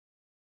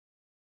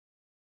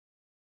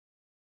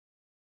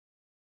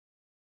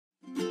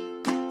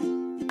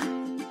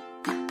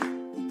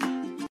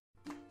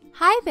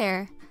Hi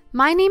there,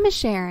 my name is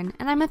Sharon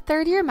and I'm a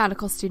third-year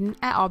medical student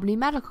at Albany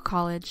Medical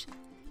College.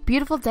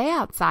 Beautiful day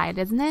outside,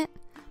 isn't it?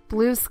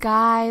 Blue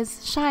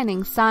skies,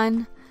 shining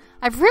sun.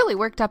 I've really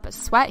worked up a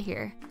sweat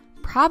here.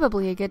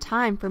 Probably a good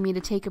time for me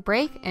to take a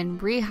break and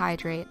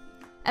rehydrate.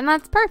 And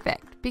that's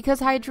perfect because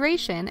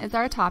hydration is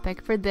our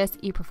topic for this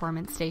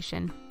ePerformance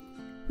station.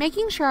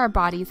 Making sure our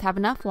bodies have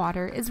enough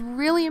water is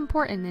really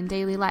important in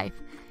daily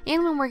life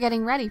and when we're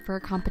getting ready for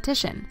a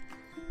competition.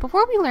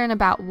 Before we learn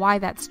about why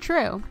that's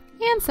true,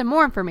 and some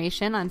more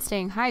information on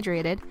staying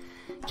hydrated,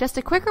 just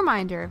a quick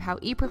reminder of how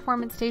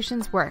ePerformance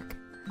stations work.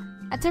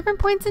 At different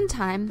points in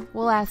time,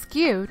 we'll ask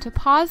you to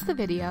pause the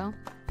video,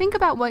 think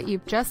about what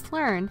you've just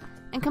learned,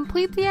 and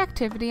complete the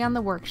activity on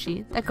the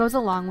worksheet that goes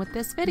along with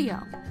this video.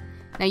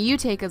 Now you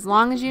take as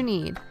long as you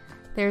need.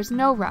 There's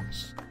no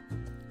rush.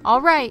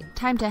 Alright,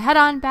 time to head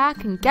on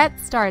back and get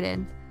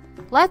started.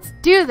 Let's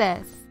do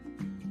this!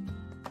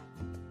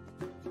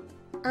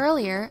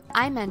 Earlier,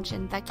 I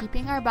mentioned that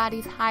keeping our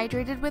bodies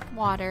hydrated with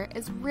water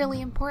is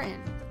really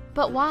important.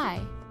 But why?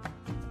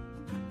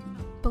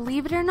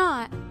 Believe it or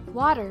not,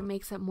 water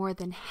makes up more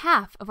than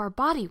half of our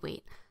body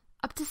weight,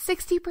 up to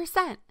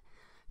 60%.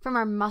 From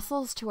our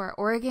muscles to our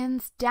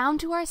organs, down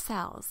to our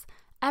cells,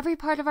 every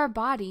part of our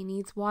body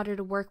needs water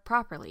to work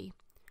properly.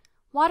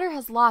 Water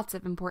has lots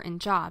of important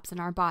jobs in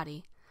our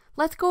body.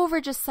 Let's go over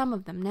just some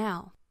of them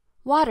now.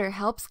 Water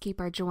helps keep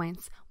our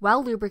joints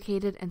well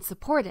lubricated and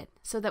supported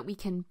so that we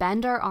can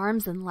bend our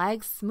arms and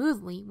legs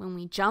smoothly when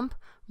we jump,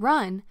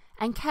 run,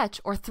 and catch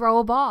or throw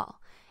a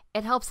ball.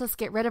 It helps us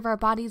get rid of our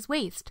body's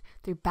waste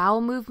through bowel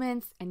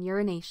movements and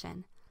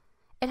urination.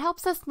 It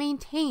helps us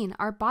maintain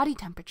our body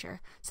temperature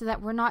so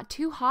that we're not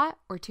too hot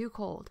or too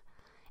cold.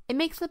 It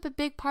makes up a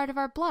big part of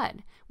our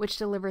blood, which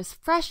delivers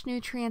fresh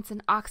nutrients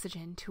and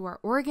oxygen to our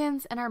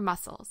organs and our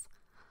muscles.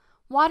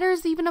 Water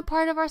is even a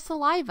part of our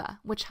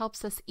saliva, which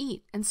helps us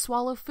eat and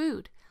swallow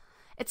food.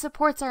 It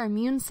supports our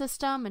immune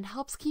system and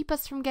helps keep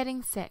us from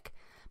getting sick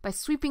by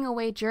sweeping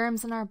away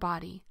germs in our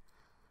body.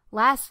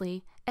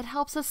 Lastly, it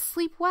helps us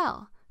sleep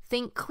well,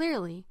 think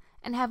clearly,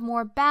 and have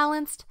more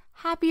balanced,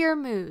 happier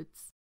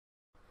moods.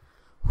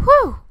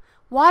 Whew!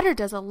 Water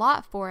does a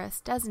lot for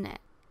us, doesn't it?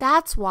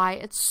 That's why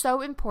it's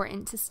so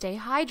important to stay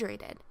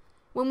hydrated.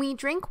 When we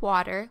drink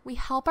water, we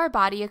help our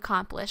body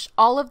accomplish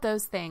all of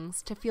those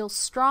things to feel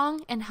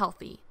strong and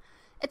healthy.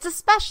 It's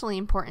especially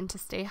important to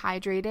stay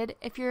hydrated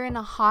if you're in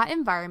a hot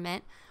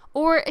environment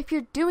or if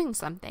you're doing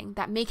something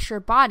that makes your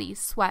body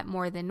sweat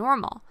more than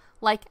normal,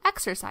 like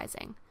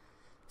exercising.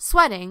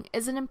 Sweating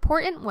is an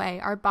important way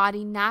our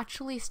body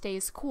naturally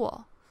stays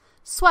cool.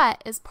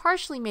 Sweat is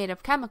partially made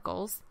of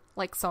chemicals,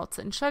 like salts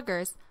and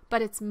sugars,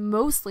 but it's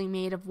mostly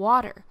made of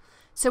water.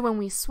 So when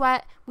we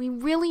sweat, we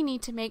really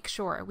need to make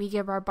sure we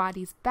give our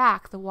bodies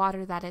back the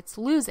water that it's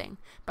losing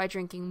by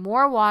drinking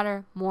more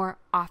water more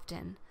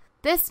often.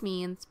 This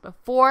means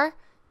before,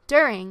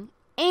 during,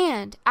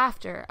 and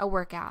after a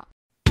workout.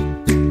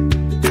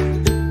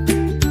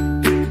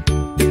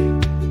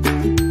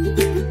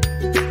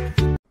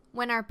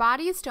 When our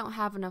bodies don't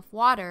have enough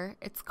water,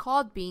 it's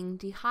called being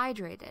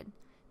dehydrated.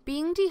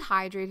 Being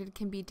dehydrated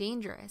can be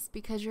dangerous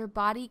because your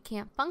body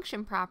can't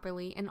function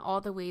properly in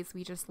all the ways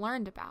we just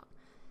learned about.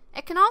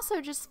 It can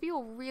also just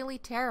feel really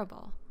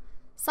terrible.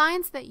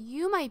 Signs that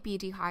you might be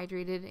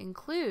dehydrated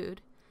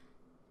include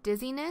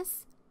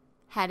dizziness,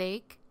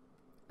 headache,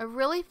 a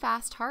really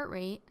fast heart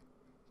rate,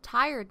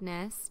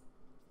 tiredness,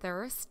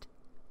 thirst,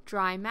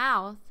 dry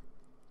mouth,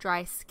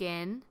 dry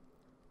skin,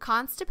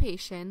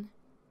 constipation,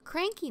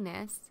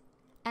 crankiness,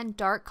 and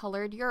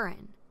dark-colored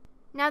urine.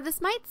 Now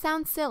this might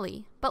sound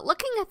silly, but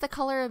looking at the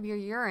color of your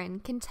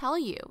urine can tell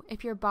you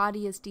if your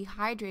body is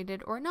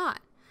dehydrated or not.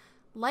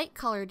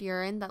 Light-colored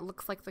urine that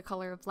looks like the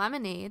color of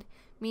lemonade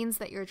means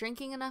that you're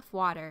drinking enough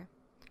water.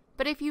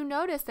 But if you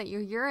notice that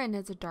your urine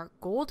is a dark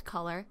gold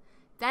color,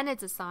 then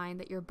it's a sign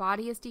that your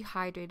body is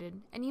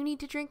dehydrated and you need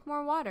to drink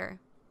more water.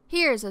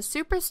 Here's a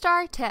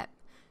superstar tip.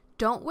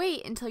 Don't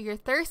wait until you're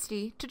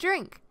thirsty to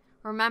drink.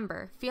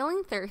 Remember,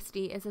 feeling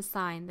thirsty is a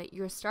sign that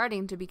you're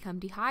starting to become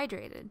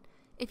dehydrated.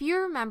 If you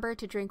remember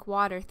to drink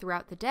water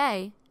throughout the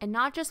day, and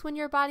not just when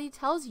your body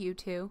tells you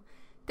to,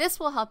 this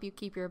will help you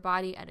keep your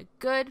body at a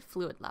good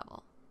fluid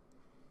level.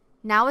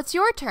 Now it's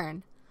your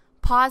turn.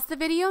 Pause the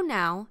video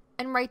now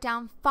and write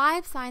down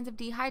 5 signs of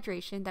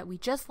dehydration that we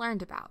just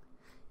learned about.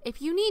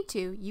 If you need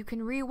to, you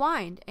can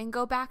rewind and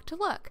go back to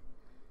look.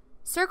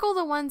 Circle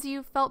the ones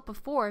you felt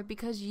before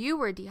because you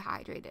were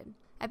dehydrated.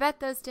 I bet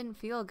those didn't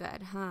feel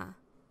good, huh?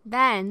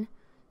 Then,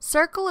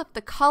 circle if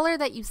the color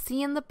that you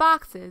see in the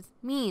boxes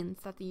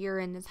means that the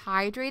urine is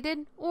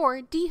hydrated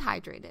or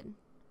dehydrated.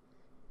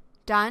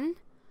 Done?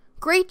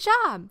 Great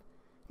job!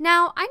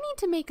 Now I need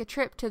to make a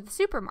trip to the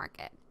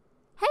supermarket.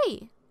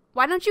 Hey,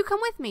 why don't you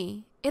come with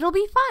me? It'll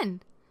be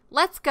fun.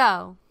 Let's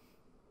go.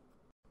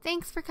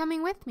 Thanks for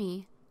coming with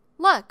me.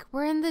 Look,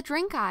 we're in the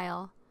drink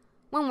aisle.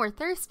 When we're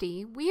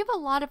thirsty, we have a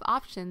lot of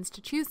options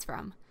to choose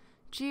from.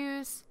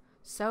 Juice,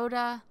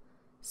 soda.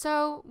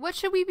 So what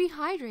should we be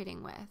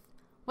hydrating with?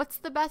 What's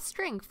the best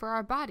drink for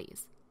our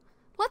bodies?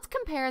 Let's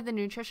compare the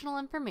nutritional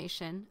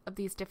information of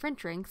these different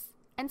drinks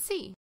and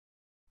see.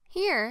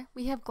 Here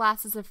we have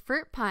glasses of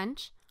fruit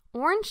punch,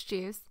 orange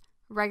juice,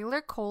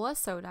 regular cola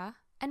soda,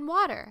 and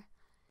water.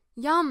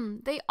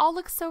 Yum! They all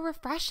look so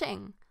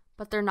refreshing,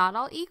 but they're not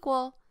all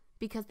equal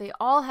because they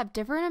all have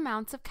different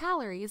amounts of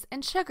calories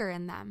and sugar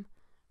in them.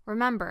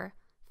 Remember,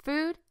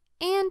 food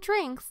and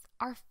drinks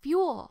are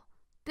fuel.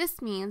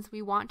 This means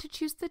we want to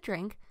choose the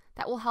drink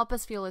that will help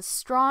us feel as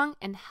strong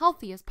and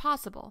healthy as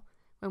possible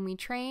when we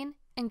train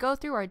and go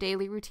through our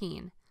daily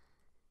routine.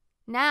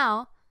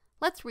 Now,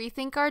 let's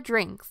rethink our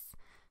drinks.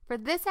 For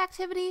this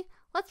activity,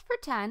 let's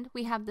pretend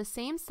we have the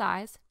same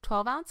size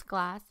 12-ounce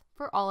glass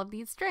for all of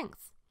these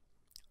drinks.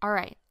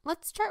 Alright,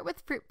 let's start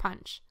with fruit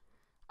punch.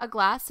 A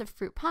glass of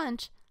fruit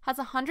punch has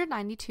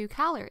 192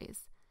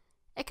 calories.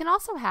 It can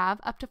also have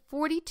up to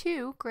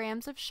 42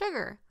 grams of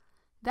sugar.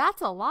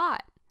 That's a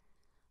lot.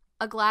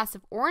 A glass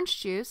of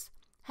orange juice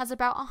has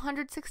about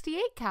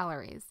 168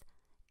 calories.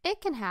 It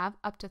can have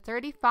up to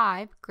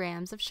 35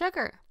 grams of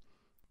sugar.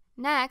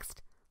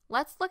 Next,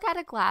 let's look at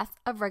a glass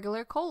of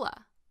regular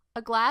cola.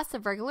 A glass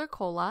of regular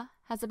cola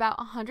has about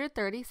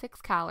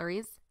 136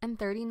 calories and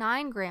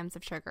 39 grams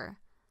of sugar.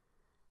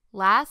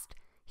 Last,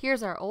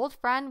 here's our old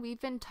friend we've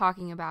been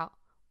talking about,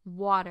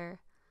 water.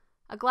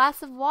 A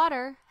glass of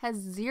water has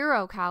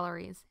 0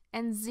 calories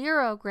and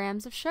 0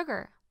 grams of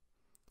sugar.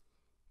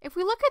 If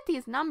we look at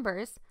these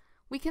numbers,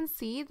 we can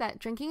see that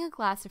drinking a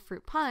glass of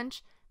fruit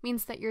punch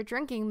means that you're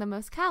drinking the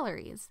most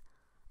calories.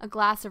 A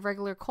glass of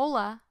regular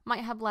cola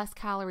might have less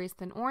calories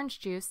than orange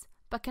juice,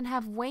 but can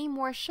have way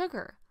more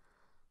sugar.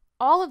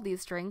 All of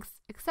these drinks,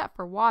 except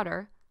for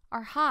water,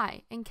 are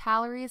high in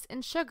calories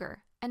and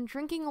sugar, and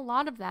drinking a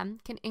lot of them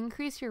can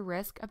increase your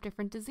risk of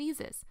different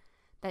diseases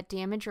that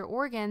damage your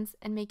organs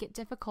and make it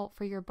difficult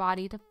for your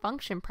body to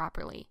function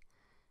properly.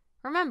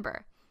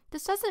 Remember,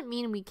 this doesn't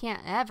mean we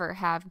can't ever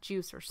have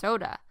juice or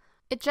soda.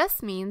 It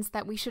just means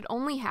that we should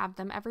only have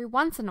them every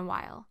once in a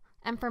while,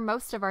 and for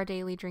most of our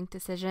daily drink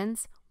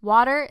decisions,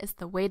 water is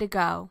the way to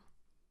go.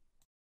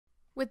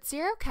 With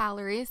 0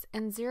 calories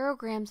and 0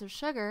 grams of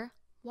sugar,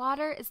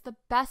 water is the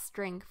best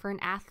drink for an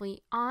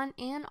athlete on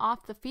and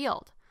off the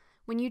field.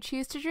 When you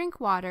choose to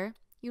drink water,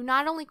 you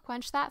not only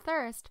quench that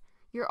thirst,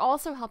 you're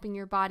also helping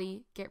your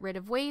body get rid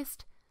of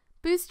waste,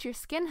 boost your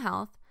skin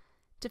health,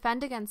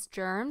 defend against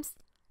germs,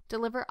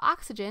 deliver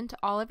oxygen to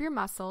all of your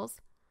muscles,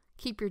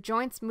 keep your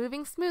joints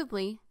moving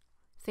smoothly,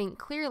 think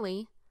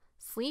clearly,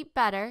 sleep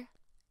better,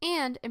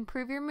 and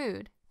improve your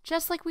mood,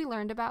 just like we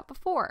learned about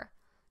before.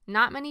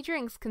 Not many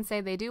drinks can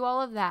say they do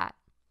all of that.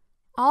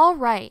 All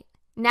right,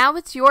 now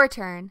it's your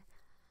turn.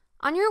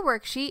 On your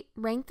worksheet,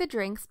 rank the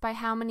drinks by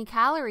how many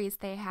calories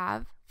they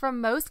have,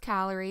 from most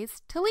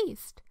calories to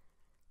least.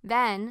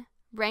 Then,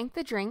 rank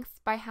the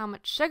drinks by how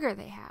much sugar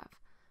they have,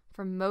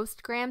 from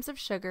most grams of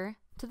sugar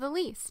to the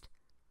least.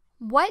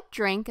 What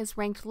drink is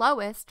ranked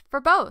lowest for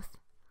both?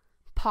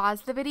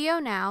 Pause the video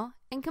now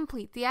and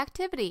complete the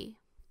activity.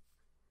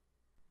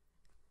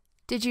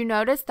 Did you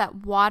notice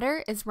that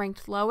water is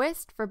ranked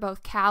lowest for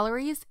both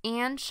calories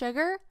and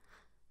sugar?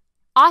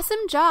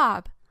 Awesome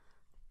job!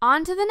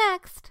 On to the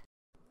next!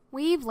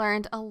 We've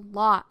learned a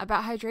lot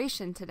about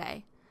hydration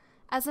today.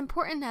 As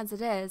important as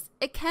it is,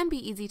 it can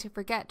be easy to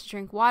forget to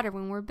drink water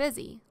when we're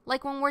busy,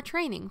 like when we're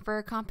training for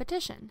a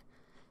competition.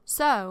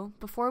 So,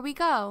 before we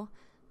go,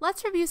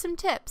 let's review some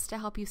tips to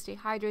help you stay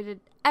hydrated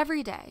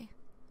every day.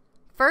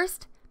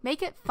 First,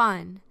 make it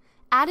fun.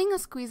 Adding a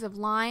squeeze of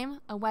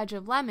lime, a wedge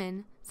of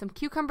lemon, some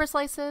cucumber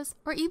slices,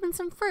 or even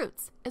some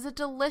fruits is a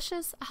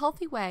delicious,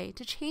 healthy way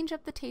to change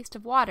up the taste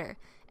of water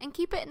and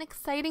keep it an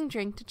exciting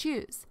drink to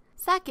choose.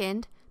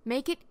 Second,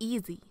 make it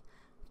easy.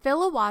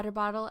 Fill a water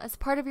bottle as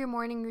part of your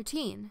morning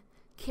routine.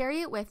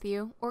 Carry it with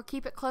you or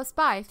keep it close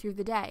by through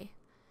the day.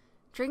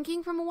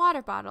 Drinking from a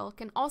water bottle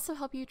can also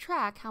help you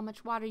track how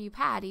much water you've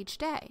had each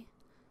day.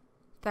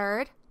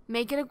 Third,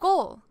 make it a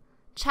goal.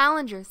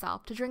 Challenge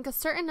yourself to drink a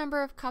certain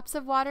number of cups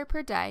of water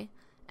per day,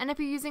 and if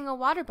you're using a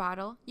water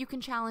bottle, you can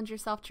challenge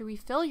yourself to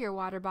refill your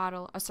water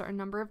bottle a certain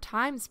number of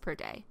times per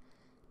day.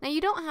 Now, you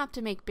don't have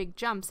to make big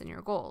jumps in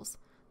your goals.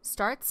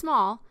 Start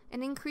small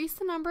and increase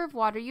the number of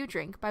water you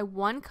drink by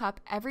 1 cup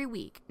every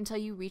week until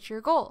you reach your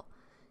goal.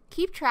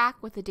 Keep track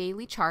with a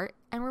daily chart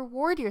and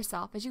reward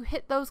yourself as you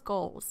hit those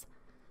goals.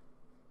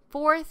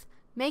 Fourth,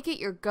 make it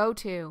your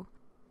go-to.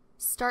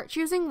 Start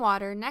choosing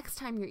water next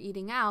time you're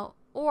eating out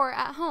or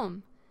at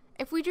home.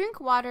 If we drink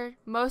water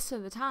most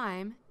of the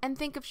time and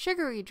think of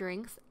sugary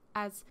drinks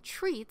as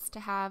treats to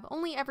have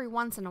only every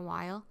once in a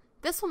while,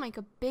 this will make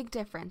a big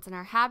difference in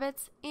our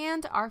habits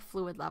and our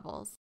fluid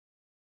levels.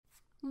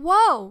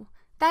 Whoa!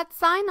 That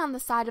sign on the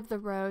side of the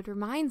road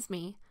reminds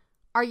me.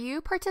 Are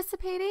you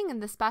participating in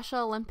the Special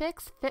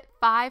Olympics Fit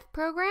 5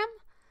 program?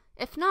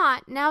 If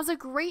not, now's a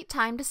great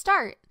time to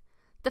start.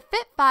 The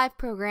Fit 5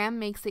 program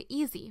makes it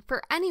easy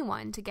for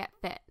anyone to get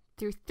fit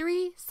through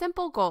 3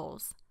 simple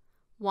goals.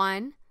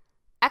 1.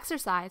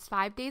 Exercise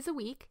 5 days a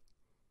week.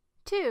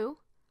 2.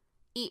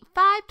 Eat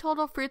 5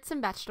 total fruits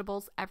and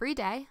vegetables every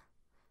day.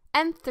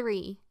 And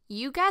 3.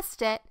 You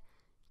guessed it,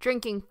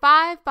 Drinking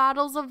 5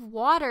 bottles of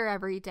water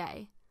every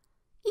day.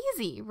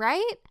 Easy,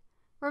 right?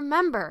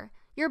 Remember,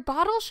 your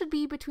bottle should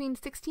be between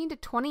 16 to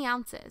 20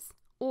 ounces,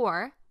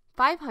 or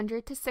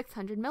 500 to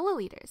 600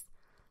 milliliters.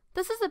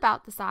 This is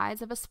about the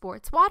size of a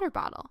sports water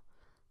bottle.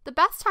 The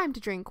best time to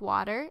drink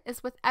water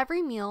is with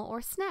every meal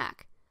or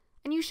snack,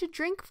 and you should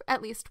drink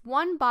at least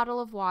 1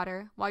 bottle of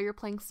water while you're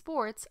playing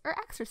sports or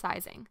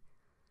exercising.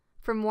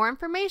 For more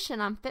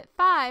information on Fit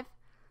 5,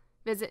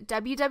 visit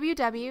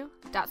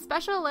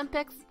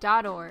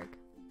www.specialolympics.org.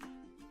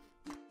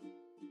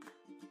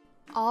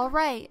 All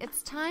right,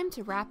 it's time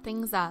to wrap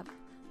things up.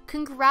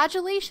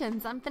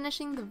 Congratulations on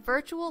finishing the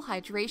Virtual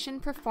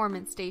Hydration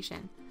Performance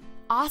Station.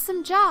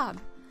 Awesome job!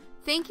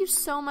 Thank you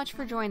so much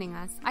for joining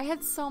us. I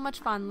had so much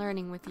fun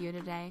learning with you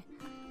today.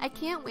 I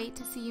can't wait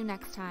to see you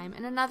next time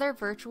in another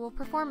Virtual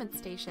Performance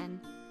Station.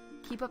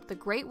 Keep up the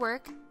great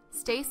work,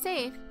 stay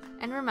safe,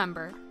 and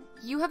remember,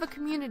 you have a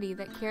community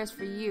that cares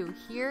for you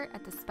here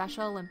at the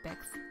Special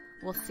Olympics.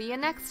 We'll see you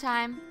next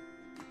time.